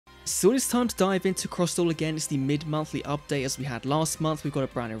So it's time to dive into Cross Duel again. It's the mid-monthly update as we had last month. We've got a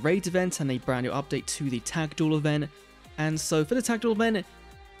brand new raid event and a brand new update to the Tag Duel event. And so for the Tag Duel event,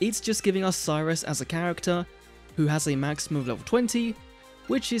 it's just giving us Cyrus as a character who has a maximum of level 20,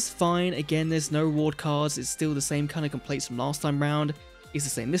 which is fine. Again, there's no reward cards. It's still the same kind of complaints from last time round. It's the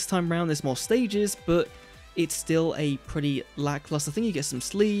same this time round. There's more stages, but it's still a pretty lackluster thing. You get some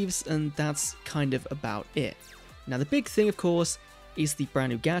sleeves, and that's kind of about it. Now, the big thing, of course, is the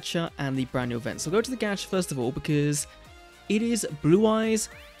brand new gacha and the brand new event. So go to the gacha first of all, because it is Blue Eyes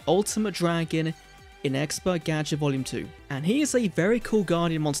Ultimate Dragon in Expert Gacha Volume 2. And he is a very cool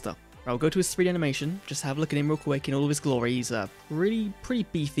guardian monster. I'll go to his 3D animation, just have a look at him real quick in all of his glory. He's a pretty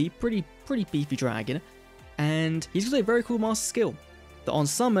beefy, pretty beefy dragon. And he's got a very cool master skill that on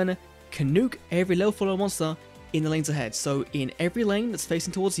summon can nuke every level 4 monster in the lanes ahead. So in every lane that's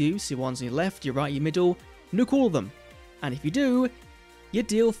facing towards you, so your ones on your left, your right, your middle, nuke all of them. And if you do, you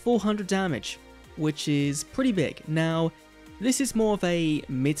deal 400 damage, which is pretty big. Now, this is more of a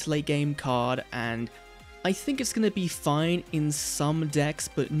mid to late game card, and I think it's going to be fine in some decks,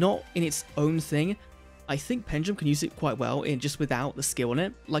 but not in its own thing. I think Pendulum can use it quite well in just without the skill on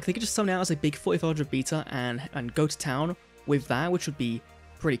it. Like, they could just summon out as a big 4500 beta and go to town with that, which would be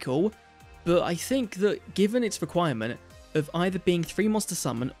pretty cool. But I think that given its requirement of either being 3 monster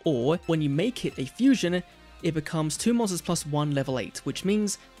summon, or when you make it a fusion, it becomes 2 monsters plus 1 level 8, which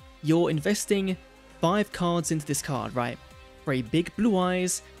means you're investing 5 cards into this card, right? For a big Blue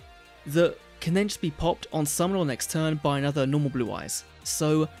Eyes that can then just be popped on summon or next turn by another normal Blue Eyes.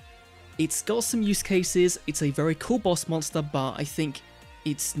 So it's got some use cases. It's a very cool boss monster, but I think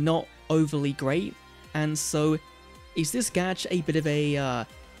it's not overly great. And so is this gacha a bit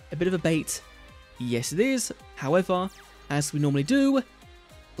of a bait? Yes, it is. However, as we normally do,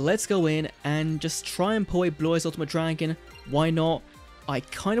 let's go in and just try and pull a Blue Eyes Ultimate Dragon. Why not? I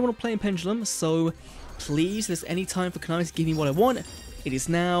kind of want to play in Pendulum, so please, if there's any time for Konami to give me what I want, it is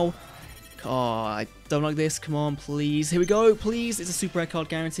now. Oh, I don't like this. Come on, please. Here we go. Please. It's a super rare card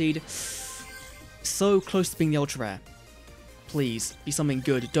guaranteed. So close to being the ultra rare. Please, be something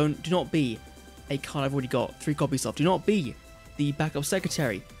good. Do not be a card I've already got 3 copies of. Do not be the backup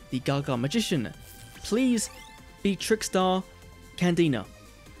secretary, the GACHA magician. Please be Trickstar Candina.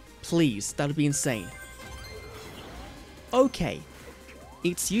 Please, that would be insane. Okay,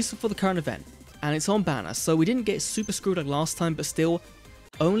 it's useful for the current event, and it's on banner, so we didn't get super screwed like last time, but still,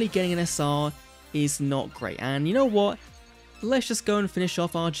 only getting an SR is not great. And you know what? Let's just go and finish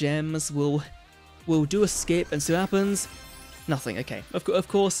off our gems. We'll do a skip and see what happens. Nothing. Okay, of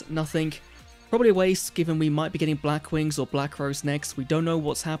course, nothing. Probably a waste, given we might be getting Black Wings or Black Rose next. We don't know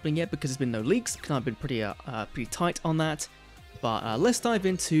what's happening yet because there's been no leaks. I've been pretty tight on that. But let's dive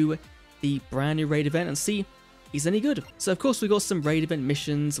into the brand new raid event and see is any good. So of course we've got some raid event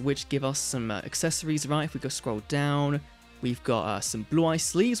missions which give us some accessories, right? If we go scroll down, we've got some Blue Eye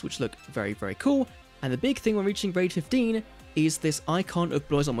sleeves which look very cool. And the big thing when reaching raid 15 is this icon of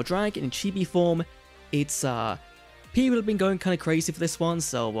Blue Eyes Ultimate Dragon in chibi form. It's people have been going kind of crazy for this one,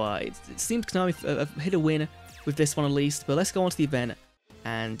 so it seems Konami have hit a win with this one at least. But let's go on to the event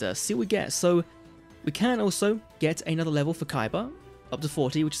and see what we get. So we can also get another level for Kaiba, up to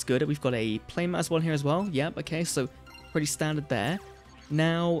 40, which is good. We've got a playmat as well here as well. Yep, okay, so pretty standard there.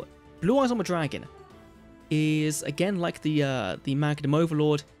 Now, Blue Eyes Ultimate Dragon is, again, like the Magnum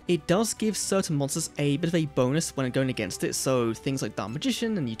Overlord. It does give certain monsters a bit of a bonus when going against it. So things like Dark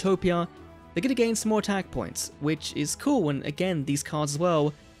Magician and Utopia, they're going to gain some more attack points, which is cool. And again, these cards as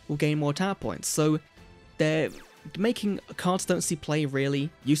well will gain more attack points. So they're making cards don't see play really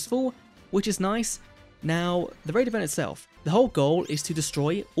useful, which is nice. Now, the raid event itself, the whole goal is to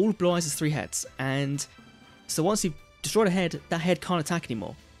destroy all Blue Eyes' 3 heads, and so once you've destroyed a head, that head can't attack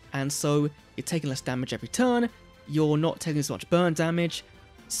anymore, and so you're taking less damage every turn, you're not taking as much burn damage.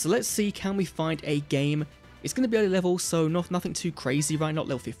 So let's see, can we find a game? It's going to be early level, so nothing too crazy, right? Not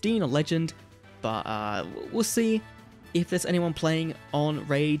level 15 or legend, but we'll see if there's anyone playing on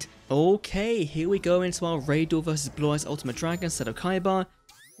raid. Okay, here we go into our raid duel versus Blue Eyes Ultimate Dragon instead of Kaiba.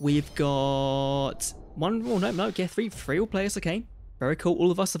 We've got three all players, okay. Very cool.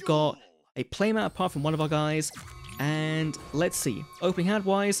 All of us have got a playmat apart from one of our guys. And let's see. Opening hand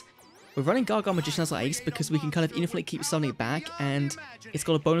wise, we're running GACHA Magician as our ace because we can kind of infinitely keep summoning it back, and it's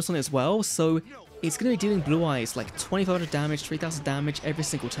got a bonus on it as well. So it's going to be dealing Blue Eyes like 2500 damage, 3000 damage every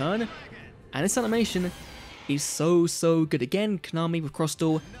single turn. And this animation is so good. Again, Konami with Cross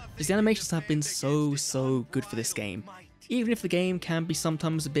Duel, just the animations have been so good for this game. Even if the game can be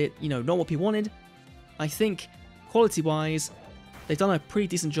sometimes a bit, not what people wanted, I think quality-wise, they've done a pretty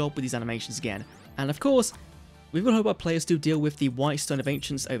decent job with these animations again. And of course, we've got to hope our players do deal with the White Stone of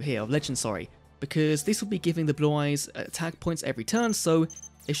Ancients over here, of Legends, sorry, because this will be giving the Blue Eyes attack points every turn, so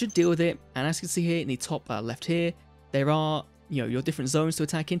they should deal with it. And as you can see here in the top left here, there are, you know, your different zones to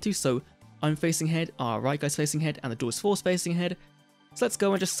attack into. So I'm facing head, our right guy's facing head, and the Duel's Force facing head. So let's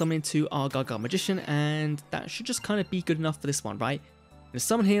go and just summon into our GACHA Magician, and that should just kind of be good enough for this one, right? I'm going to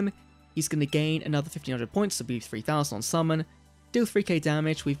summon him, he's going to gain another 1500 points, so be 3000 on summon, deal 3k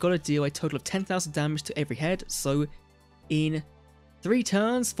damage. We've got to deal a total of 10,000 damage to every head, so in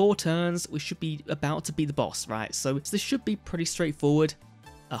 4 turns, we should be about to be the boss, right? So this should be pretty straightforward.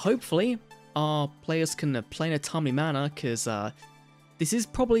 Hopefully, our players can play in a timely manner, because this is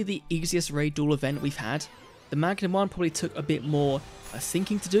probably the easiest raid duel event we've had. The Magnum one probably took a bit more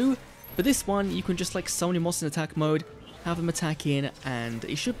thinking to do, but this one, you can just like summon your monsters in attack mode, have them attack in, and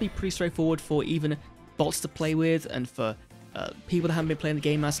it should be pretty straightforward for even bots to play with, and for people that haven't been playing the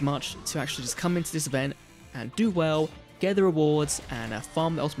game as much to actually just come into this event and do well, get the rewards, and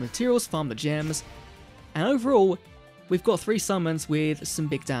farm the ultimate materials, farm the gems. And overall, we've got 3 summons with some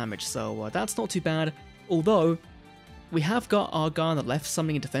big damage, so that's not too bad. Although, we have got our guy on the left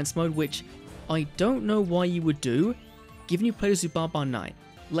summoning in defense mode, which I don't know why you would do, given you play Zubarbar Knight.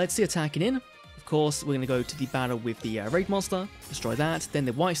 Let's see attacking in. Of course, we're going to go to the battle with the raid monster, destroy that, then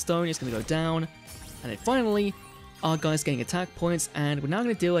the White Stone is going to go down, and then finally, our guy's getting attack points, and we're now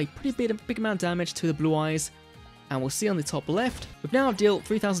going to deal a pretty big amount of damage to the Blue Eyes. And we'll see on the top left, we've now dealt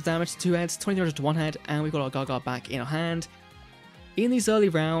 3000 damage to 2 heads, 2300 to 1 head, and we've got our GACHA back in our hand. In these early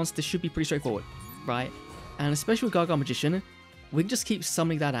rounds, this should be pretty straightforward, right? And especially with GACHA Magician, we can just keep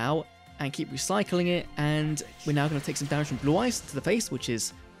summoning that out and keep recycling it, and we're now going to take some damage from Blue Eyes to the face, which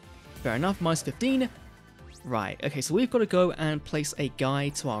is fair enough, minus 15. Right, okay, so we've got to go and place a guy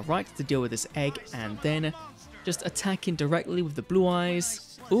to our right to deal with this egg, and then just attacking directly with the Blue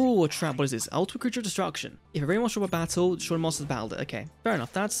Eyes. Ooh, a trap, what is this? Ultimate Creature of Destruction. If a raid monster of a battle, destroy monsters battled it. Okay, fair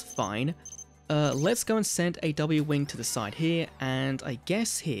enough, that's fine. Let's go and send a W wing to the side here, and I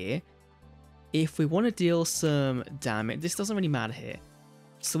guess here, if we want to deal some damage, this doesn't really matter here.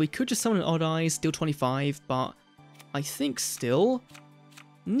 So we could just summon an Odd Eyes, deal 25, but I think still,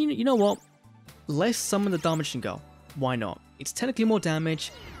 you know what? Let's summon the damage and go. Why not? It's technically more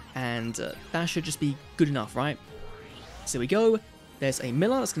damage, and that should just be good enough, right? So we go. There's a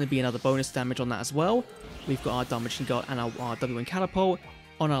Miller, that's going to be another bonus damage on that as well. We've got our damage and go and our W wing catapult.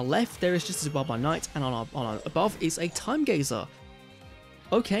 On our left, there is just a Zubarbar Knight, and on our above is a Time Gazer.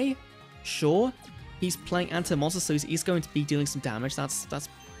 Okay, sure. He's playing anti-monster, so he's going to be dealing some damage. That's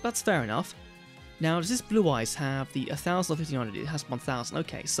fair enough. Now, does this Blue Eyes have the 1000 or 1500? It has 1000.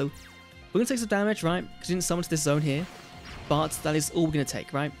 Okay, so we're going to take some damage, right? Because we didn't summon to this zone here. But that is all we're going to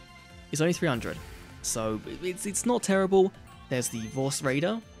take, right? It's only 300. So it's not terrible. There's the Vorse Raider,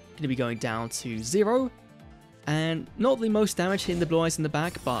 going to be going down to 0. And not the most damage hitting the Blue Eyes in the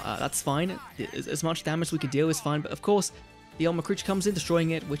back, but that's fine. As much damage we can deal is fine. But of course, the Ultimate Creature comes in,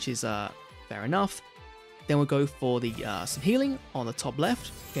 destroying it, which is fair enough. Then we'll go for the some healing on the top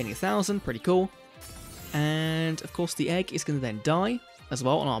left, getting 1000, pretty cool. And of course, the egg is going to then die as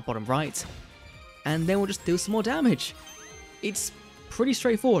well on our bottom right. And then we'll just deal some more damage. It's pretty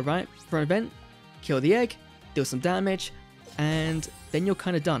straightforward, right? For an event, kill the egg, deal some damage, and then you're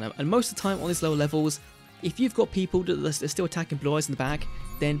kind of done. And most of the time on these lower levels, if you've got people that are still attacking Blue Eyes in the back,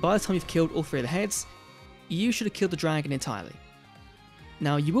 then by the time you've killed all 3 of the heads, you should have killed the dragon entirely.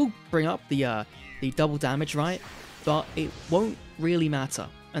 Now, you will bring up the double damage, right? But it won't really matter.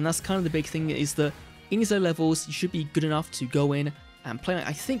 And that's kind of the big thing, is that in these low levels, you should be good enough to go in and play.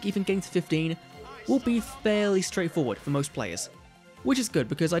 I think even getting to 15 will be fairly straightforward for most players, which is good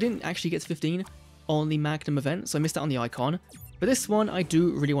because I didn't actually get to 15 on the Magnum event, so I missed out on the icon. But this one I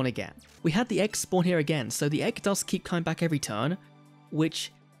do really want to get. We had the egg spawn here again, so the egg does keep coming back every turn,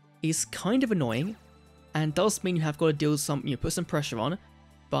 which is kind of annoying, and does mean you have got to deal with some, put some pressure on.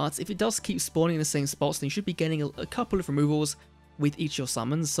 But if it does keep spawning in the same spots, then you should be getting a couple of removals with each of your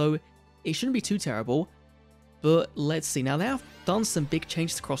summons, so it shouldn't be too terrible. But let's see, now they have done some big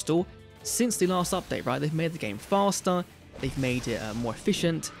changes to Cross Duel since the last update, right? They've made the game faster, they've made it more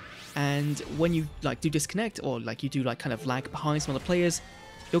efficient, and when you do disconnect, or you do kind of lag behind some other players,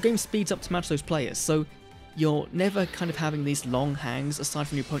 your game speeds up to match those players, so you're never kind of having these long hangs aside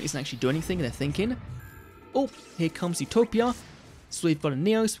from your opponent isn't actually doing anything and they're thinking. Oh, here comes Utopia. So we've got a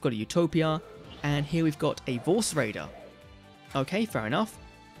Neos, we've got a Utopia, and here we've got a Vorse Raider. Okay, fair enough.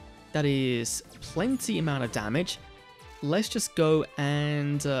 That is plenty amount of damage. Let's just go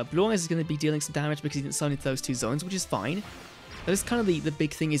and Blue Eyes is going to be dealing some damage because he didn't summon into those 2 zones, which is fine. That is kind of the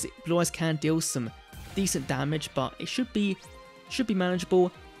big thing, is Blue Eyes can deal some decent damage, but it should be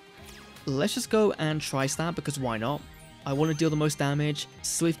manageable. let's just go and try that, because why not? I want to deal the most damage.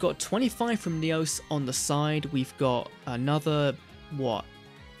 So we've got 25 from Neos on the side. We've got another, what,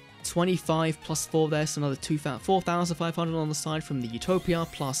 25 plus 4 there, so another 4,500 on the side from the Utopia,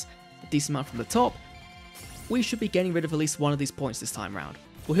 plus a decent amount from the top. We should be getting rid of at least one of these points this time around.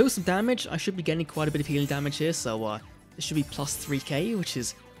 We'll heal some damage. I should be getting quite a bit of healing damage here, so it should be plus 3k, which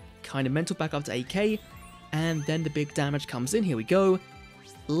is kind of mental, back up to 8k. And then the big damage comes in. Here we go.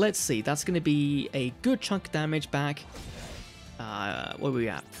 Let's see, that's going to be a good chunk of damage back. Where are we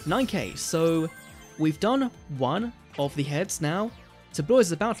at? 9k. So we've done one of the heads now. So Blue Eyes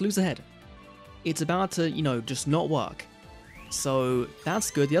is about to lose a head. It's about to, you know, just not work. So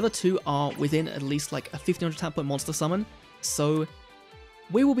that's good. The other two are within at least like a 1500 tap point monster summon. So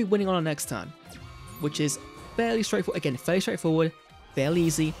we will be winning on our next turn, which is fairly straightforward. Again, fairly straightforward, fairly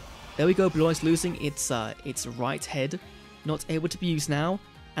easy. There we go, Blue Eyes losing its right head. Not able to be used now.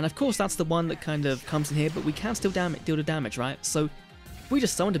 And of course, that's the one that kind of comes in here, but we can still deal the damage, right? So if we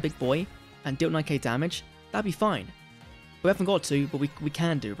just summoned a big boy and dealt 9k damage, that'd be fine. We haven't got to, but we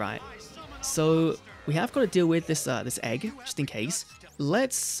can do, right? So we have got to deal with this this egg, just in case.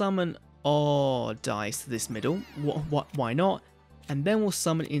 Let's summon Odd Eyes to this middle. Why not? And then we'll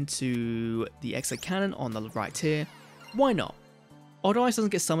summon into the Exit Cannon on the right here. Why not? Odd Eyes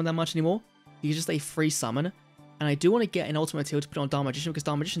doesn't get summoned that much anymore. He's just a free summon. And I do want to get an Ultimate Material to put on Dark Magician, because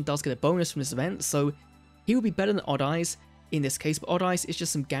Dark Magician does get a bonus from this event, so he will be better than Odd Eyes in this case, but Odd Eyes is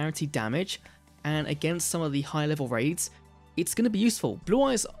just some guaranteed damage, and against some of the high level raids, it's going to be useful. Blue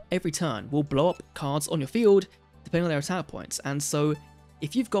Eyes every turn will blow up cards on your field, depending on their attack points, and so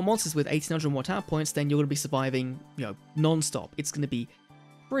if you've got monsters with 1800 or more attack points, then you're going to be surviving, you know, non-stop. It's going to be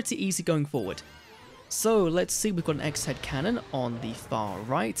pretty easy going forward. So let's see, we've got an X-Head Cannon on the far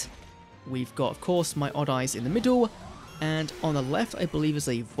right. We've got, of course, my Odd Eyes in the middle, and on the left, I believe, is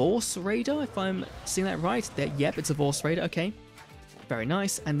a Vorse Raider, if I'm seeing that right. There, yep, it's a Vorse Raider, okay. Very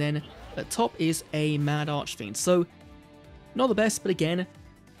nice, and then at top is a Mad Archfiend. So, not the best, but again,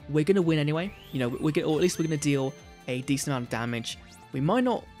 we're going to win anyway. You know, or at least we're going to deal a decent amount of damage. We might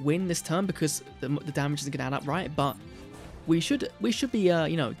not win this turn because the damage isn't going to add up right, but we should be,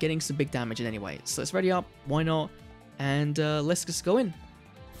 you know, getting some big damage in anyway. So let's ready up, why not, and let's just go in.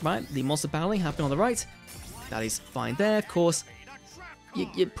 Right, the monster battling happening on the right. That is fine there, of course.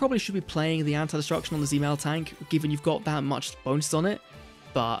 You probably should be playing the anti-destruction on the Z-Mail tank, given you've got that much bonus on it.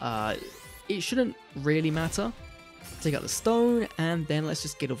 But it shouldn't really matter. Take out the stone, and then let's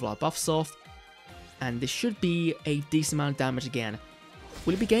just get all of our buffs off. And this should be a decent amount of damage again.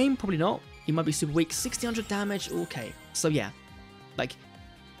 Will it be game? Probably not. You might be super weak. 1600 damage, okay. So yeah, like,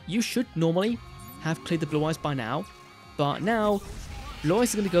 you should normally have cleared the Blue Eyes by now. But now, Blue Eyes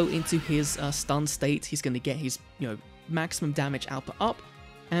is going to go into his stun state. He's going to get his, you know, maximum damage output up,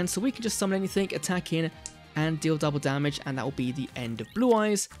 and so we can just summon anything, attack in, and deal double damage, and that will be the end of Blue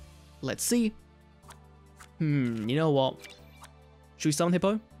Eyes. Let's see. You know what? Should we summon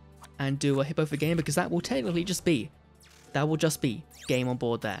Hippo and do a Hippo for game, because that will technically just be game on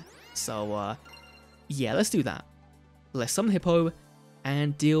board there. So yeah, let's do that. Let's summon Hippo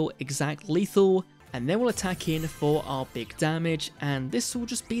and deal exact lethal. And then we'll attack in for our big damage, and this will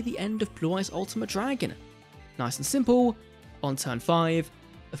just be the end of Blue Eyes Ultimate Dragon. Nice and simple, on turn 5.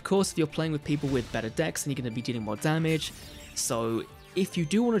 Of course, if you're playing with people with better decks, then you're going to be dealing more damage. So if you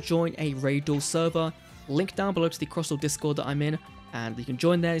do want to join a Raid Duel server, link down below to the Crossduel Discord that I'm in, and you can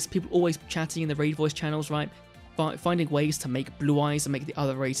join there. There's people always chatting in the Raid Voice channels, right? Finding ways to make Blue Eyes and make the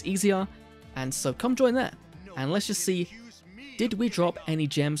other raids easier, and so come join there. And let's just see, did we drop any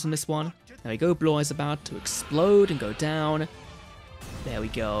gems on this one? There we go, Blue Eyes about to explode and go down. There we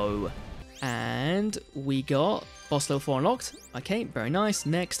go. And we got boss level 4 unlocked. Okay, very nice.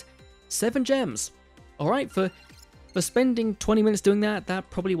 Next, 7 gems. Alright, for spending 20 minutes doing that, that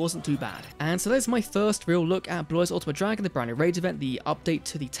probably wasn't too bad. And so there's my first real look at Blue Eyes Ultimate Dragon, the brand new raid event, the update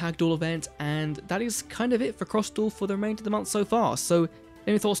to the Tag Duel event, and that is kind of it for Cross Duel for the remainder of the month so far. So,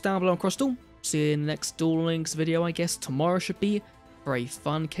 any thoughts down below on Cross Duel? See you in the next Duel Links video, I guess. Tomorrow should be for a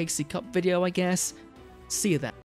fun KC Cup video, I guess. See you then.